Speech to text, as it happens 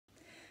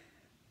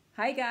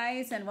Hi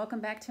guys, and welcome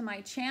back to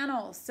my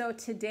channel. So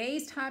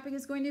today's topic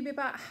is going to be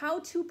about how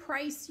to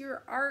price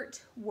your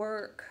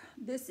artwork.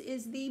 This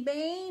is the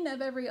bane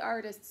of every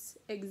artist's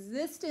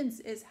existence,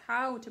 is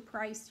how to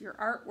price your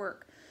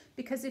artwork.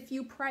 Because if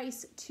you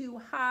price too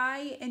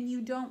high and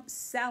you don't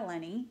sell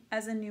any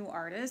as a new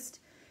artist,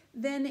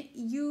 then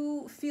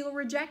you feel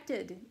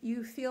rejected.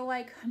 You feel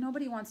like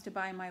nobody wants to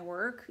buy my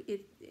work.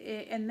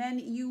 And then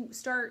you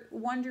start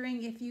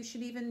wondering if you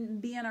should even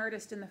be an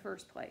artist in the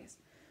first place.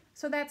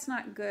 So that's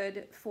not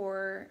good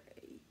for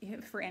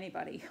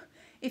anybody.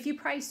 If you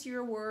price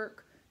your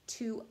work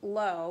too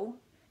low,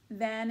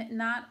 then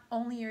not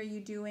only are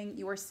you doing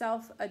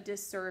yourself a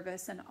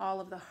disservice and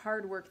all of the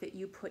hard work that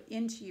you put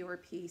into your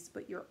piece,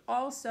 but you're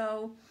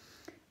also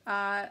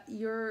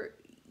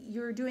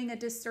you're doing a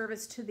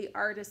disservice to the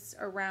artists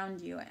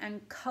around you.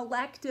 And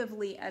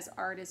collectively as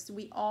artists,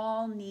 we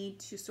all need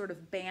to sort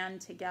of band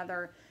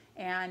together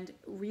and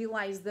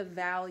realize the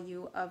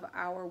value of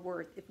our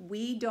worth. If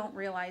we don't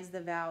realize the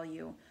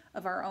value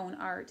of our own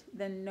art,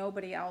 then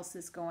nobody else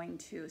is going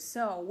to.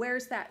 So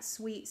where's that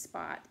sweet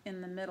spot in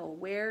the middle?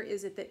 Where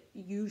is it that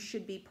you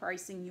should be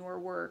pricing your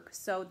work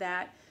so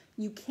that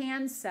you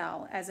can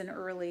sell as an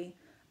early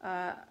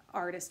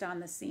artist on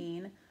the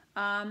scene,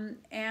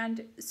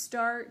 and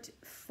start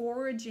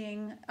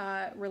forging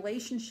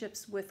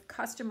relationships with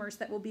customers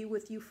that will be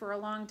with you for a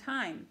long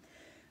time?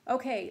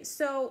 Okay,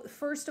 so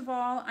first of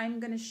all, I'm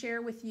going to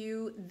share with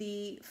you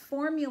the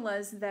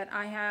formulas that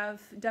I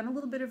have done a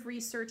little bit of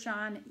research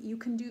on. You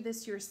can do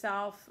this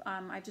yourself.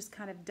 I've just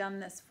kind of done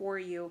this for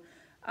you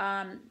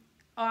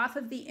off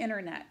of the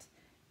internet.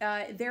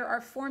 There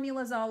are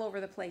formulas all over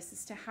the place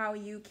as to how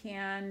you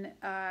can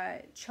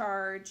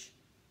charge,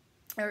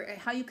 or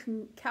how you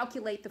can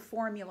calculate the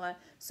formula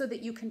so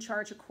that you can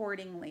charge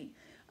accordingly.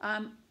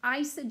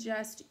 I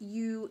suggest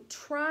you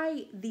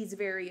try these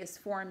various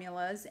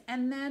formulas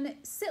and then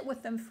sit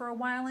with them for a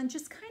while and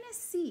just kind of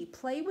see,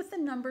 play with the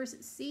numbers,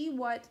 see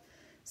what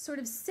sort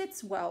of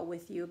sits well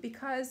with you,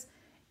 because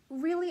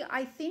really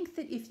I think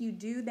that if you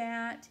do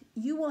that,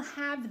 you will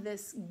have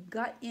this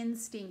gut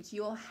instinct,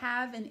 you'll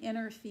have an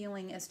inner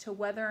feeling as to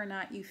whether or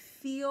not you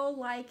feel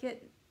like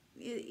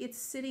it's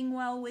sitting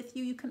well with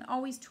you. You can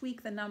always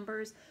tweak the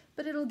numbers,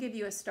 but it'll give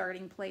you a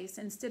starting place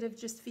instead of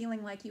just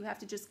feeling like you have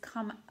to just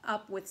come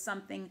up with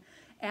something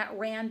at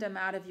random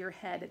out of your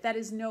head. That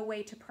is no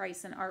way to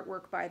price an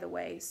artwork, by the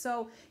way.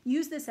 So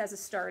use this as a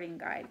starting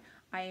guide.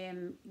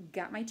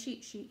 Got my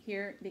cheat sheet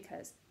here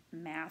because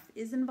math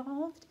is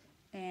involved.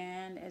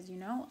 And as you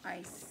know,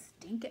 I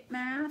stink at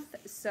math,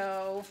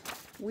 so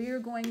we're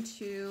going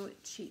to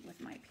cheat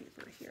with my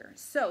paper here.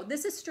 So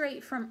this is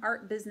straight from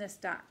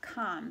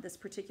artbusiness.com, this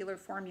particular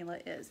formula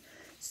is.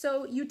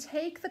 So you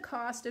take the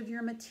cost of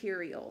your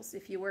materials.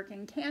 If you work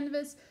in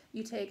canvas,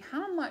 you take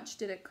how much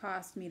did it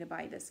cost me to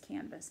buy this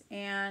canvas,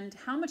 and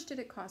how much did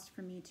it cost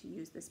for me to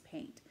use this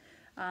paint.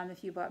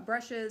 If you bought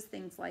brushes,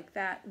 things like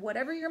that,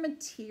 whatever your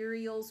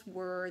materials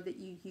were that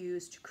you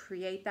used to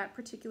create that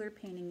particular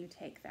painting, you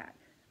take that.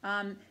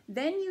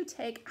 Then you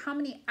take how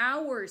many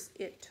hours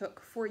it took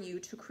for you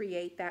to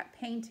create that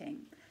painting.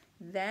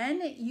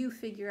 Then you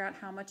figure out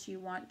how much you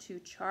want to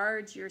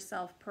charge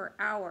yourself per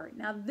hour.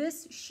 Now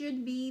this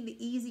should be the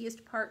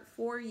easiest part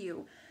for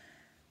you.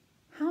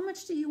 How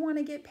much do you want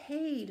to get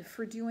paid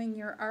for doing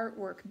your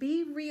artwork?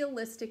 Be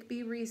realistic,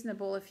 be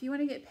reasonable. If you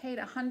want to get paid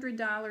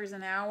 $100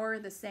 an hour,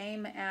 the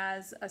same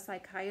as a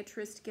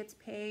psychiatrist gets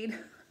paid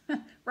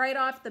right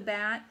off the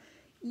bat,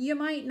 you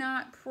might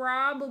not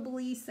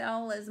probably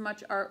sell as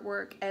much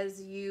artwork as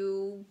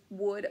you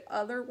would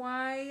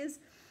otherwise.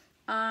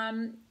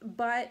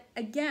 But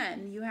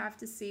again, you have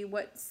to see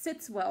what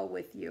sits well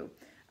with you.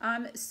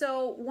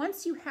 So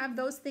once you have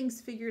those things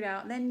figured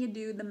out, then you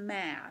do the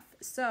math.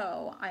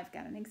 So I've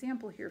got an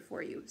example here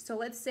for you. So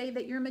let's say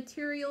that your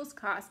materials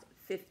cost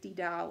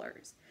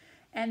 $50.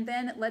 And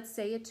then let's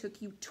say it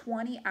took you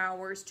 20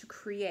 hours to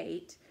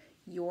create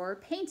your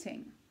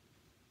painting.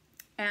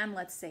 And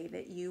let's say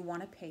that you want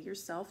to pay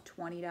yourself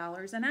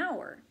 $20 an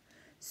hour.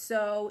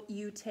 So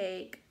you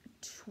take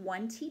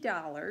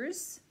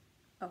 $20,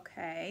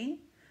 okay,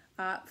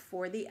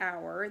 for the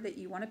hour that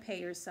you want to pay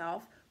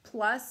yourself,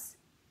 plus,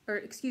 or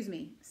excuse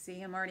me,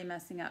 see, I'm already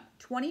messing up.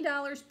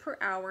 $20 per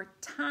hour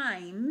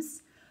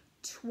times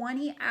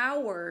 20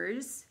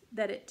 hours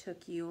that it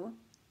took you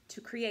to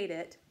create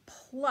it,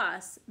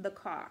 plus the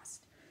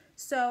cost.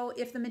 So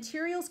if the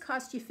materials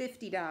cost you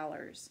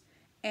 $50,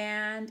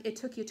 and it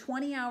took you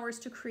 20 hours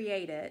to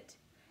create it,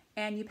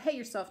 and you pay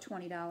yourself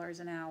 $20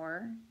 an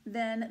hour,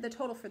 then the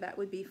total for that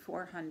would be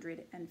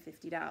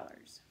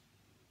 $450.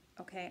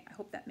 Okay, I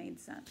hope that made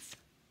sense.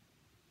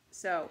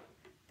 So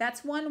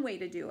that's one way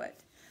to do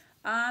it.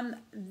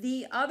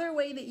 The other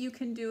way that you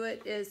can do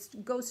it is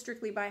go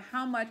strictly by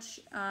how much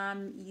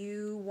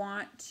you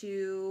want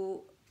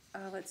to,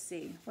 let's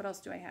see, what else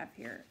do I have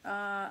here?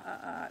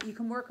 You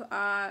can work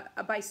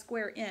by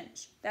square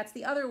inch. That's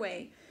the other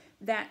way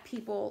that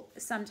people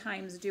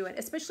sometimes do it,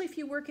 especially if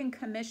you work in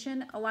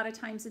commission. A lot of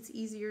times it's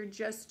easier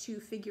just to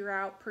figure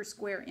out per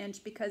square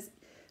inch, because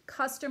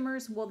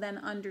Customers will then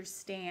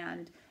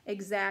understand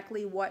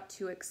exactly what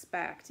to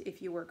expect if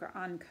you work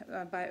on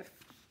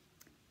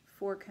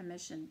for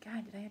commission.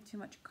 God, did I have too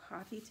much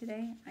coffee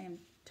today? I am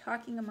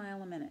talking a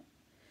mile a minute.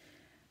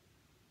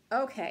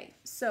 Okay,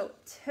 so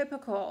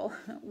typical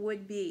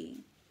would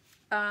be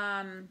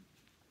to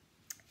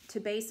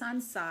base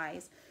on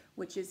size,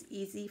 which is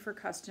easy for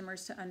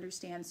customers to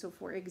understand. So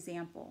for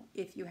example,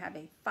 if you have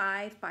a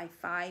 5 by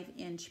 5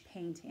 inch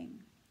painting,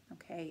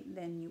 okay,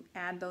 then you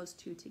add those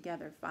two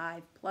together.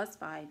 5 plus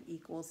 5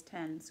 equals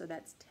 10. So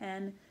that's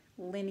 10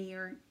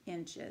 linear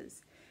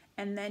inches.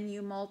 And then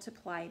you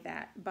multiply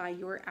that by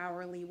your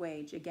hourly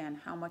wage. Again,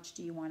 how much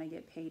do you want to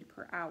get paid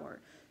per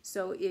hour?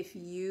 So if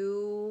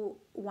you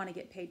want to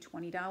get paid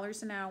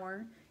 $20 an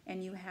hour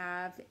and you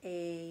have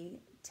a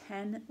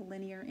 10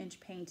 linear inch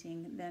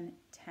painting, then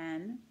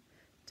 10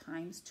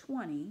 times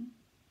 20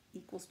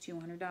 equals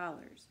 $200.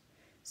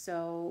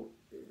 So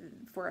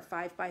for a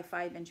 5 by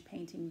 5 inch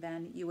painting,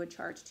 then you would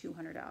charge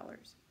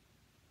 $200.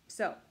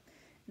 So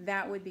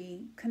that would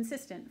be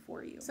consistent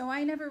for you. So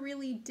I never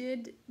really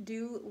did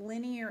do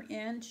linear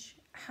inch.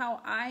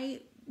 How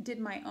I did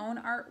my own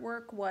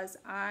artwork was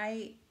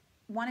I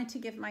wanted to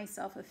give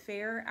myself a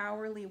fair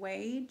hourly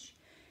wage,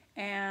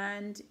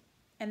 and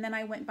then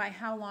I went by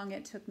how long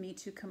it took me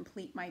to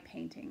complete my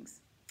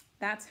paintings.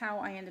 That's how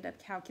I ended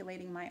up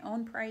calculating my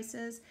own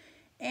prices,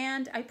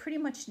 and I pretty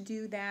much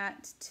do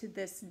that to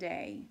this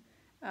day.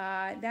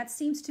 That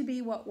seems to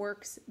be what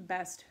works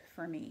best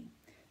for me.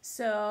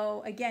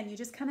 So again, you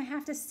just kind of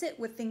have to sit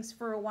with things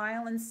for a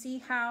while and see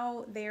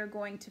how they're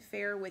going to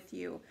fare with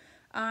you.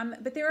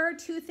 But there are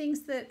two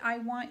things that I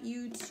want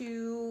you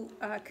to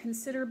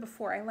consider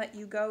before I let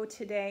you go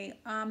today.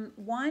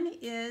 One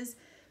is,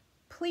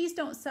 please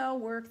don't sell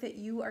work that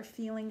you are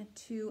feeling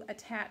too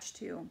attached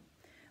to.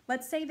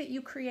 Let's say that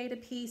you create a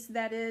piece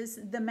that is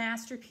the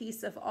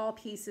masterpiece of all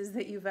pieces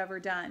that you've ever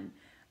done.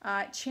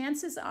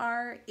 Chances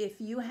are, if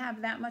you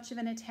have that much of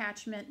an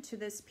attachment to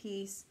this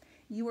piece,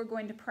 you are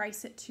going to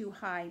price it too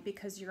high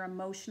because you're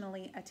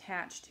emotionally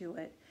attached to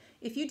it.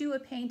 If you do a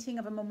painting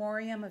of a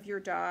memoriam of your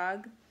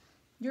dog,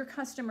 your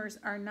customers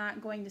are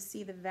not going to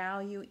see the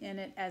value in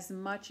it as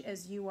much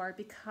as you are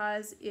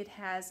because it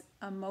has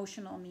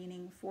emotional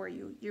meaning for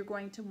you. You're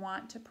going to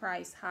want to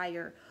price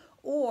higher,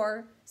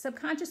 or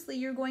subconsciously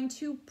you're going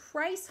to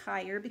price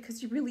higher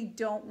because you really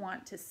don't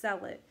want to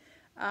sell it.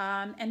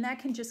 And that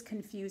can just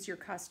confuse your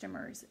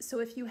customers.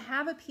 So if you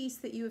have a piece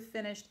that you have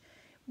finished,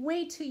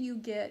 wait till you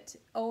get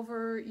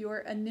over your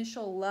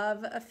initial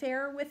love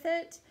affair with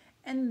it,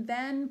 and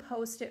then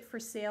post it for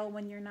sale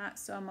when you're not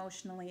so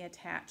emotionally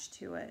attached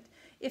to it.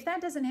 If that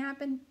doesn't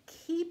happen,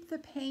 keep the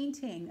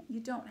painting.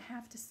 You don't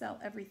have to sell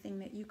everything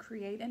that you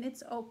create, and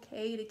it's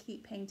okay to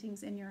keep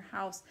paintings in your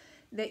house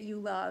that you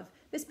love.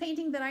 This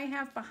painting that I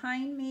have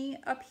behind me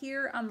up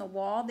here on the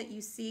wall that you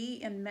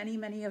see in many,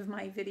 many of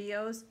my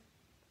videos,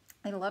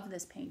 I love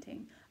this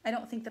painting. I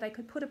don't think that I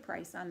could put a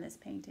price on this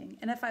painting.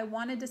 And if I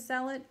wanted to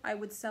sell it, I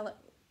would sell it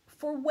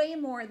for way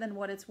more than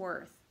what it's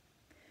worth,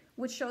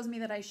 which shows me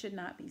that I should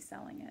not be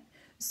selling it.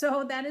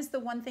 So that is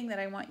the one thing that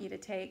I want you to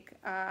take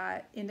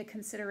into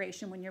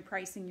consideration when you're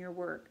pricing your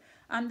work.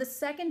 The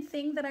second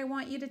thing that I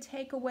want you to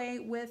take away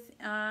with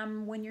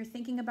when you're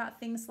thinking about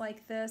things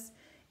like this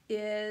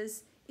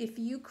is, if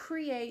you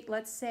create,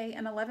 let's say,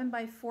 an 11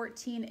 by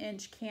 14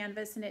 inch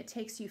canvas and it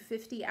takes you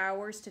 50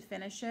 hours to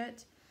finish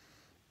it,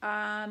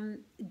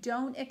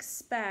 don't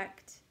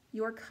expect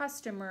your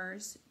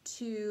customers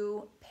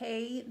to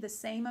pay the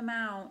same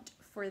amount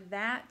for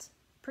that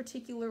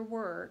particular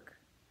work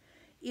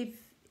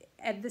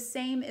the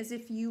same as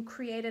if you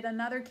created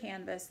another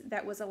canvas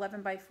that was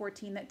 11 by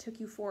 14 that took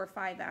you 4 or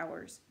 5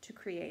 hours to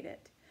create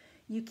it.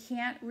 You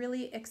can't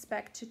really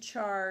expect to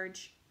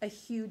charge a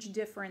huge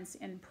difference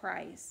in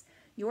price.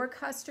 Your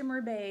customer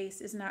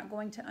base is not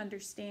going to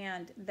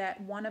understand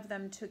that one of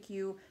them took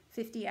you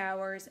 50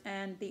 hours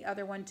and the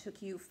other one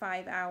took you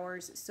 5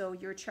 hours, so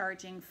you're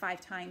charging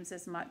 5 times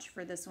as much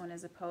for this one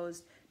as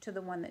opposed to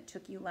the one that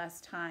took you less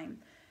time.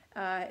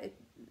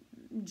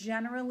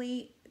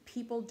 Generally,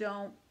 people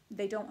don't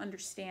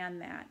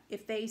understand that.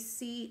 If they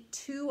see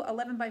two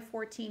 11 by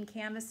 14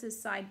 canvases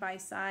side by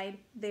side,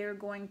 they're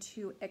going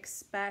to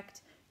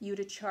expect you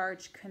to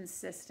charge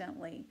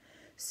consistently.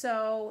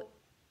 So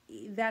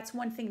that's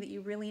one thing that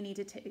you really need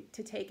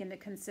to take into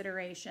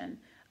consideration.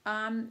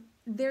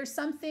 There's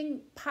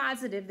something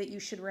positive that you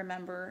should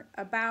remember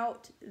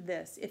about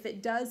this. If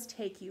it does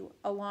take you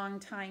a long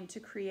time to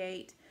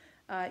create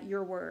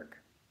your work,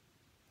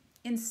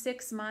 in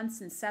 6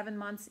 months, in 7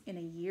 months, in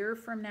a year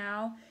from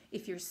now,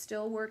 if you're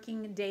still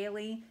working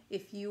daily,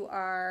 if you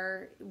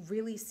are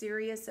really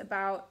serious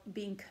about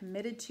being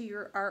committed to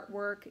your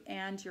artwork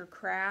and your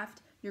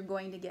craft, you're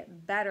going to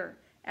get better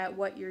at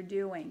what you're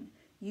doing.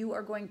 You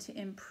are going to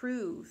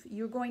improve.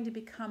 You're going to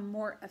become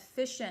more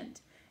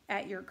efficient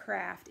at your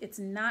craft. It's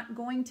not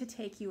going to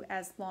take you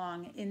as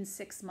long in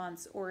 6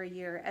 months or a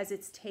year as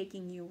it's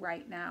taking you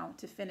right now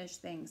to finish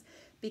things,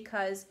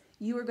 because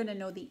you are going to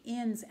know the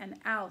ins and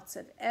outs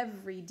of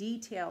every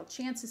detail.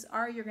 Chances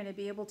are you're going to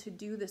be able to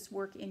do this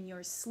work in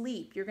your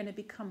sleep. You're going to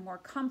become more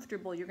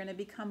comfortable. You're going to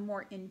become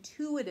more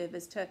intuitive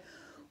as to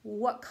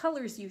what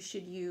colors you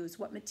should use,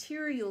 what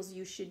materials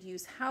you should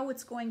use, how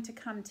it's going to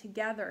come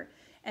together.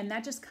 And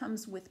that just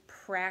comes with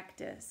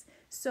practice.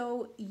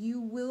 So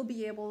you will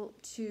be able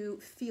to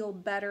feel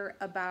better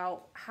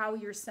about how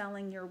you're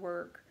selling your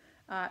work,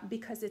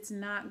 because it's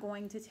not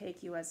going to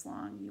take you as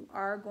long. You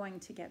are going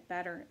to get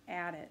better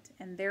at it.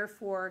 And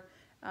therefore,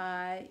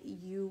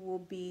 you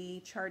will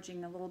be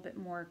charging a little bit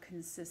more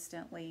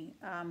consistently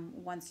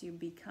once you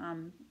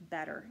become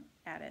better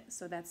at it.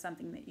 So that's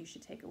something that you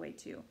should take away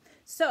too.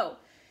 So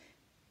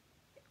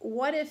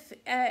what if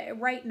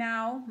right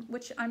now,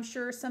 which I'm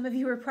sure some of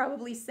you are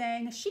probably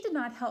saying, she did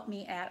not help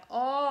me at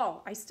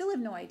all. I still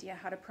have no idea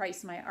how to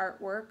price my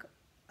artwork.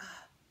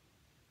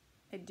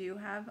 I do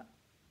have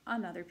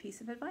another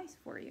piece of advice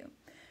for you.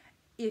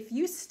 If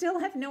you still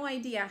have no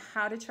idea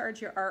how to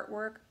charge your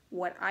artwork,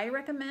 what I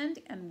recommend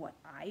and what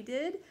I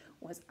did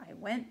was I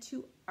went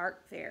to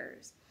art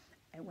fairs.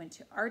 I went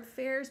to art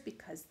fairs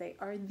because they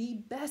are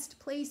the best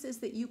places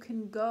that you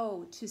can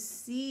go to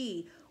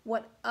see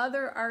what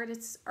other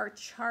artists are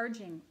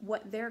charging,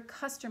 what their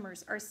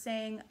customers are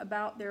saying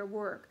about their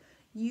work.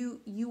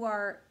 You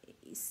are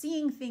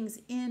seeing things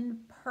in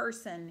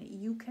person.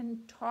 You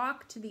can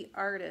talk to the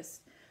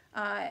artist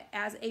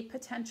as a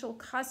potential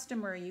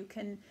customer. You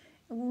can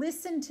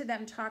listen to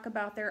them talk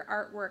about their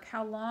artwork,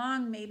 how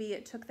long maybe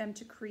it took them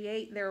to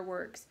create their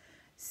works.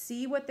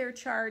 See what they're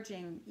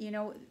charging. You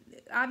know,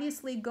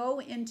 obviously go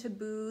into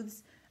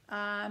booths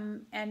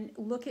and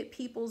look at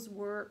people's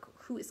work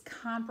who is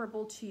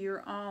comparable to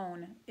your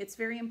own. It's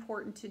very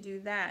important to do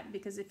that,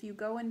 because if you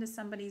go into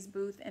somebody's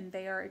booth and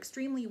they are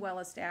extremely well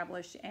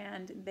established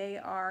and they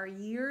are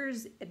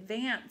years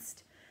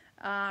advanced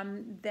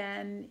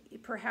than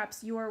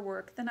perhaps your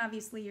work, then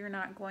obviously you're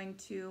not going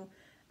to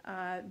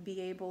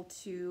be able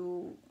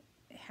to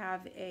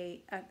have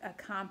a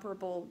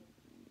comparable,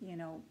 you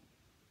know,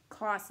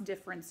 cost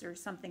difference or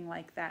something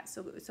like that.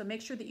 So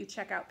make sure that you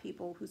check out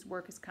people whose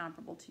work is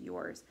comparable to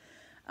yours.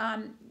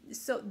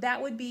 So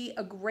that would be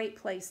a great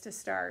place to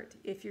start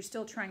if you're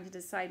still trying to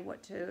decide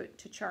what to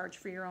charge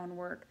for your own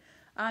work.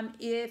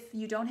 If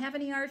you don't have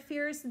any art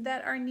fairs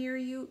that are near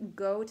you,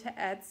 go to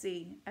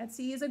Etsy.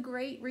 Etsy is a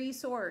great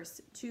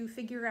resource to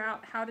figure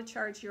out how to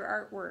charge your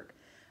artwork.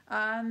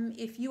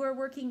 If you are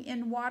working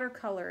in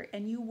watercolor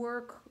and you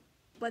work,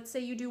 let's say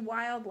you do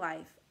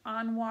wildlife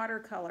on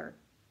watercolor,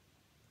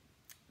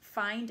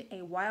 find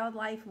a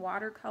wildlife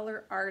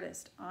watercolor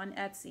artist on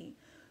Etsy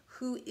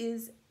who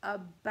is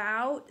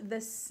about the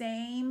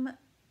same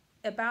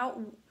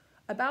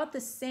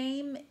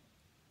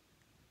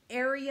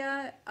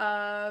area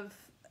of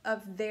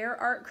their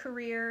art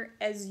career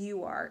as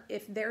you are.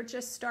 If they're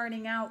just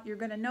starting out, you're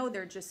going to know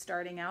they're just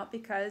starting out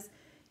because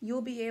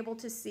you'll be able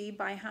to see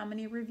by how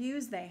many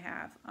reviews they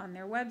have on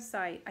their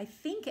website. I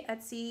think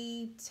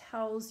Etsy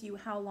tells you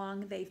how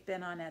long they've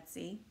been on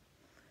Etsy.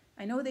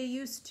 I know they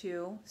used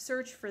to.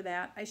 Search for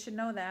that. I should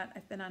know that.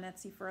 I've been on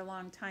Etsy for a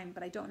long time,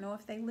 but I don't know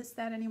if they list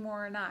that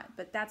anymore or not.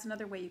 But that's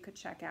another way you could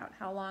check out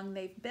how long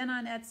they've been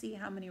on Etsy,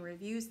 how many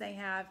reviews they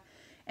have,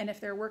 and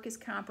if their work is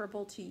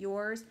comparable to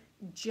yours.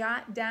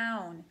 Jot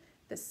down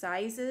the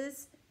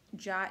sizes,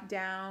 jot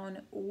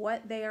down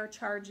what they are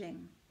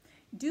charging.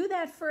 Do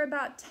that for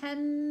about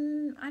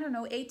 10, I don't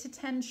know, 8 to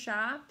 10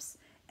 shops,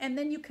 and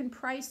then you can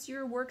price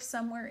your work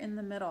somewhere in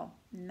the middle.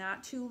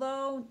 Not too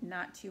low,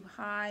 not too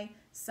high,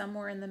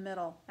 somewhere in the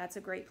middle. That's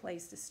a great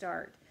place to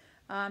start.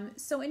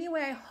 So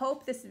anyway, I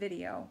hope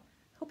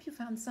you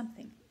found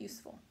something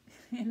useful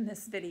in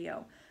this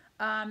video.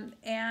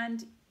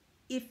 And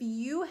if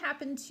you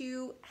happen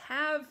to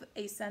have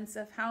a sense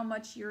of how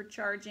much you're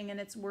charging and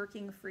it's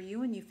working for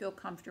you and you feel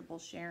comfortable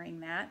sharing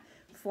that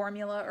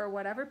formula or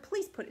whatever,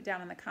 please put it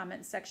down in the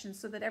comment section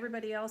so that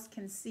everybody else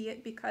can see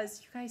it,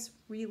 because you guys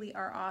really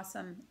are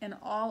awesome in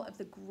all of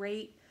the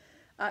great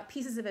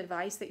pieces of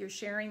advice that you're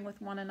sharing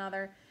with one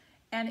another.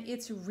 And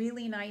it's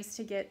really nice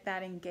to get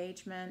that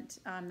engagement,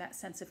 that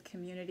sense of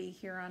community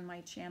here on my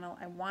channel.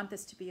 I want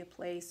this to be a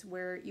place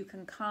where you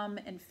can come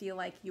and feel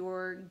like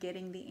you're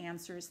getting the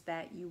answers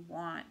that you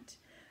want.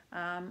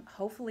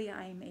 Hopefully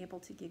I'm able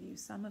to give you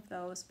some of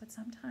those, but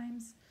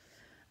sometimes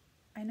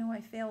I know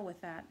I fail with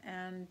that.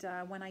 And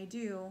when I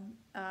do,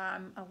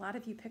 a lot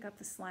of you pick up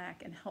the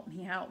slack and help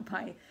me out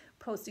by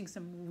posting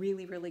some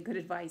really, really good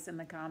advice in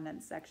the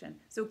comments section.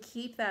 So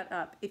keep that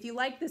up. If you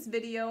like this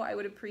video, I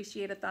would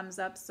appreciate a thumbs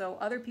up so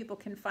other people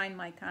can find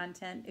my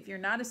content. If you're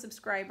not a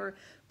subscriber,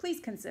 please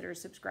consider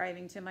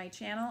subscribing to my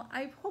channel.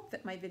 I hope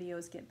that my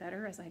videos get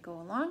better as I go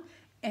along,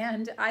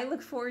 and I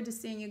look forward to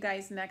seeing you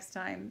guys next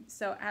time.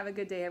 So have a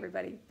good day,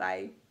 everybody.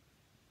 Bye.